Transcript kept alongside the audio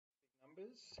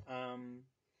numbers.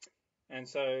 And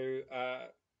so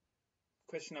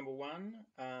question number 1,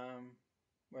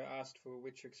 we're asked for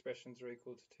which expressions are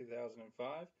equal to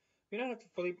 2005. We don't have to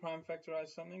fully prime factorize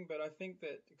something, but I think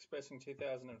that expressing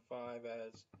 2005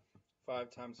 as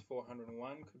 5 times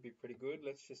 401 could be pretty good.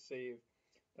 Let's just see if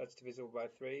that's divisible by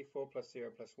 3. 4 plus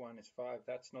 0 plus 1 is 5.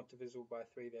 That's not divisible by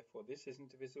 3, therefore this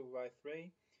isn't divisible by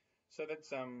 3. So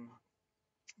that's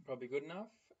probably good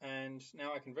enough. And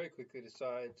now I can very quickly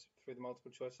decide through the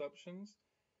multiple choice options.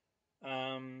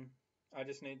 I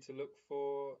just need to look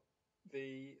for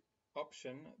the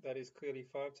option that is clearly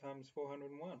 5 times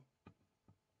 401.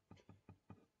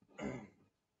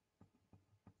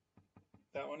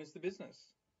 That one is the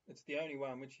business. It's the only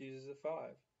one which uses a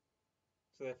 5.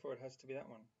 So therefore it has to be that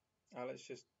one. Let's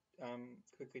just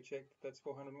quickly check that that's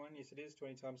 401. Yes, it is.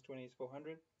 20 times 20 is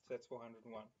 400. So that's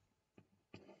 401.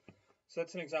 So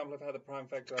that's an example of how the prime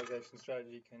factorization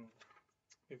strategy can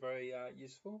be very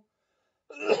useful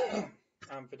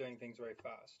for doing things very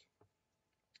fast.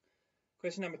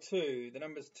 Question number 2. The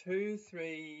numbers 2,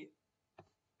 3,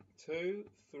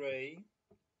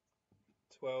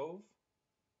 12,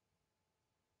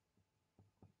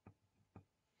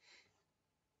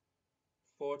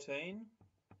 14,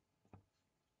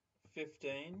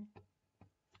 15,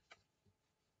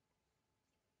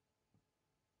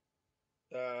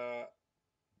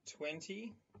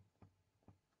 20,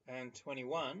 and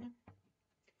 21.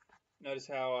 Notice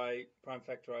how I prime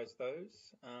factorize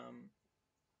those.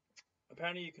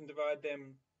 Apparently you can divide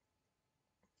them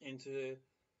into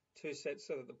 2 sets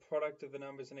so that the product of the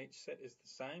numbers in each set is the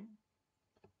same.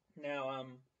 Now,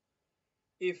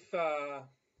 if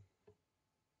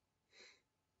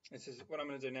this is what I'm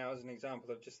going to do now as an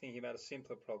example of just thinking about a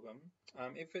simpler problem.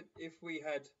 If we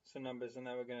had some numbers and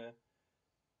they were going to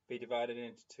be divided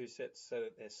into 2 sets so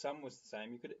that their sum was the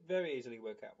same, you could very easily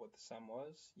work out what the sum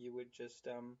was. You would just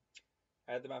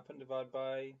add them up and divide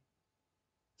by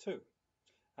 2.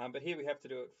 But here we have to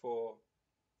do it for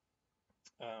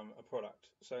a product.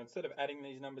 So instead of adding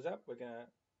these numbers up, we're going to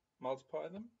multiply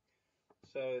them.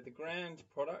 So the grand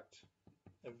product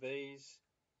of these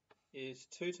is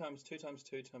 2 times 2 times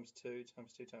 2 times 2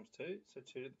 times 2 times 2, so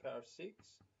 2 to the power of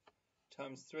 6,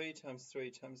 times 3 times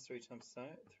 3 times 3 times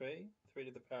 3, 3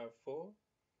 to the power of 4,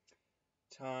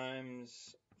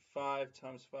 times 5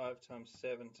 times 5 times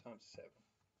 7 times 7.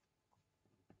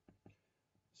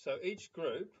 So each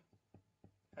group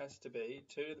has to be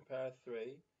 2 to the power of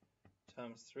 3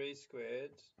 times 3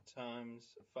 squared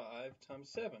times 5 times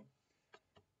 7.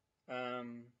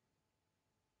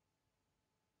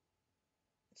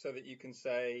 So that you can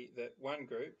say that one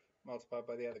group multiplied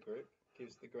by the other group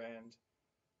gives the grand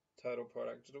total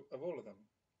product of all of them.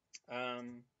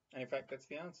 And in fact, that's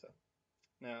the answer.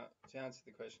 Now, to answer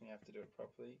the question, you have to do it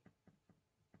properly.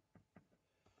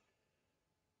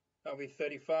 That'll be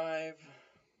 35.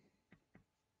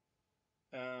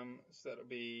 So that'll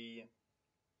be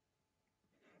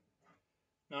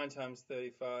 9 times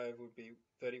 35 would be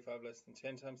 35 less than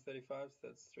 10 times 35, so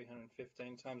that's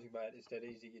 315. Timesing by it is dead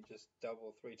easy, you just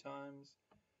double 3 times.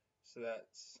 So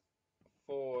that's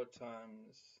 4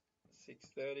 times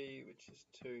 630, which is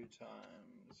 2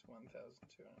 times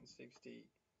 1260,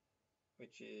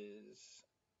 which is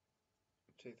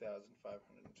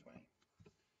 2520.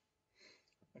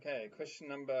 Okay, question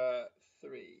number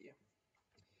 3.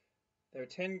 There are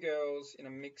 10 girls in a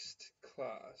mixed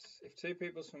class. If 2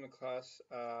 people from the class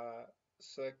are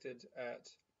selected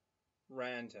at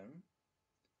random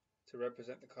to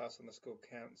represent the class on the school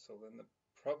council, then the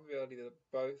probability that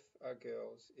both are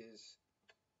girls is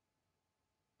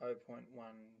 0.15.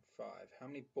 How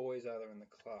many boys are there in the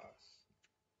class?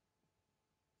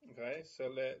 Okay, so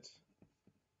let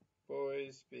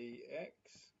boys be X.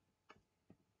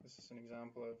 This is an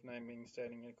example of naming,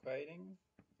 stating, and equating.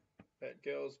 Let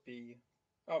girls be,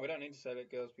 oh, we don't need to say let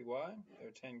girls be Y. There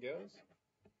are 10 girls.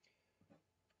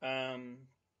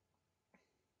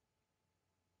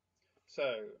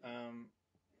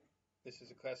 This is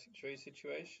a classic tree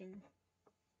situation.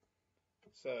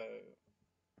 So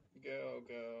girl,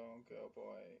 girl, girl,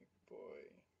 boy,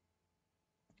 boy,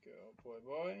 girl, boy,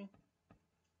 boy.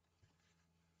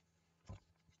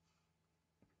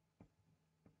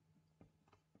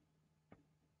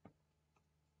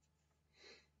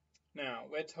 Now,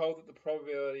 we're told that the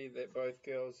probability that both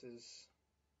girls is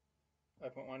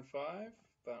 0.15,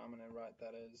 but I'm going to write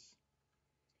that as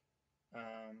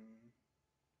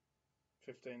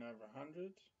 15 over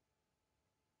 100.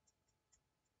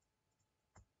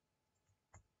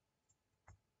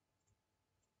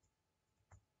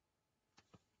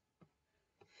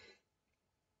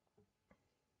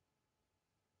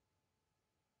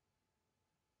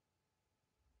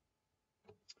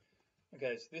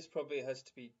 Okay, so this probability has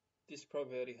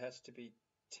to be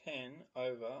 10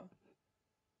 over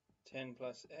 10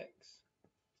 plus x.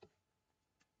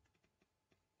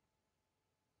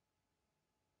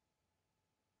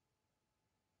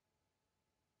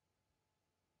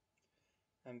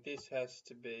 And this has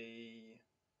to be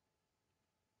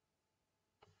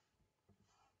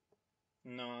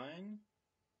 9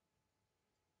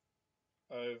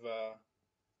 over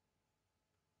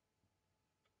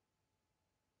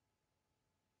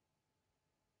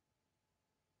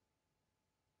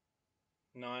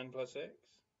 9 plus x.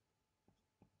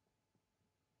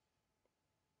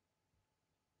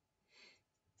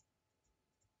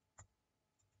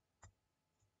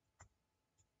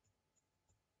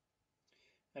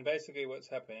 And basically what's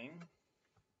happening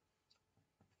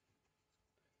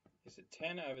is that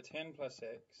 10 over 10 plus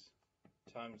x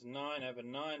times 9 over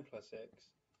 9 plus x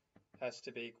has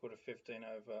to be equal to 15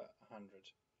 over 100.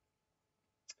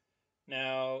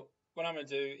 Now, what I'm going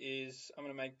to do is I'm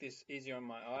going to make this easier on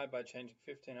my eye by changing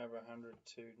 15 over 100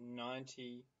 to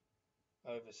 90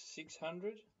 over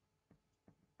 600.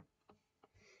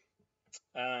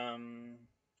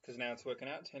 Because now it's working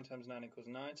out. 10 times 9 equals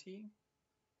 90.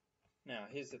 Now,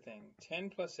 here's the thing. 10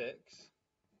 plus x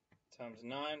times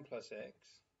 9 plus x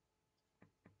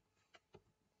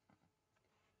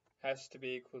has to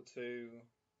be equal to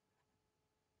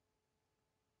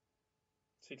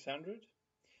 600.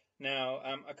 Now,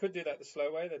 I could do that the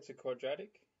slow way. That's a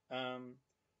quadratic. But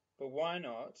why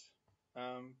not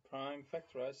prime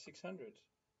factorize 600?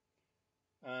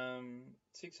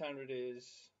 600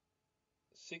 is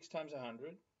 6 times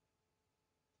 100,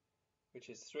 which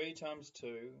is 3 times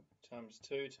 2 times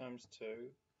 2 times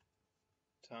 2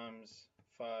 times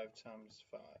 5 times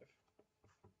 5.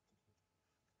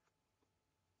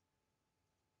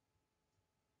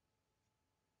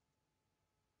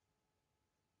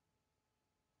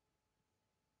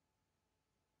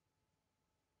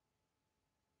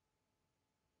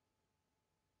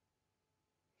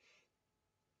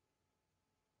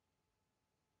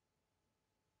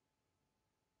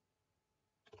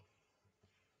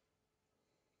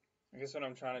 I guess what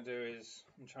I'm trying to do is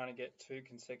I'm trying to get 2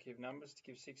 consecutive numbers to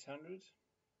give 600.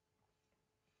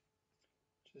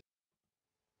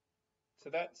 So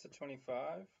that's a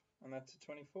 25 and that's a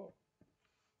 24.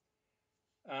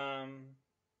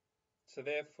 So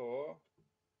therefore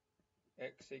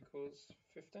x equals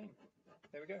 15.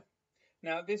 There we go.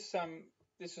 Now this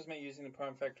was me using the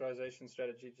prime factorization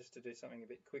strategy just to do something a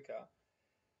bit quicker,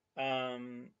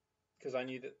 because I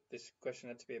knew that this question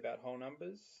had to be about whole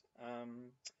numbers.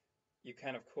 You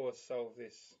can of course solve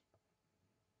this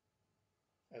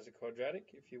as a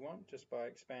quadratic if you want, just by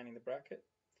expanding the bracket,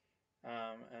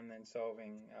 and then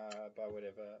solving by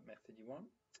whatever method you want.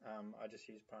 I just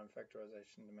use prime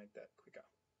factorization to make that quicker.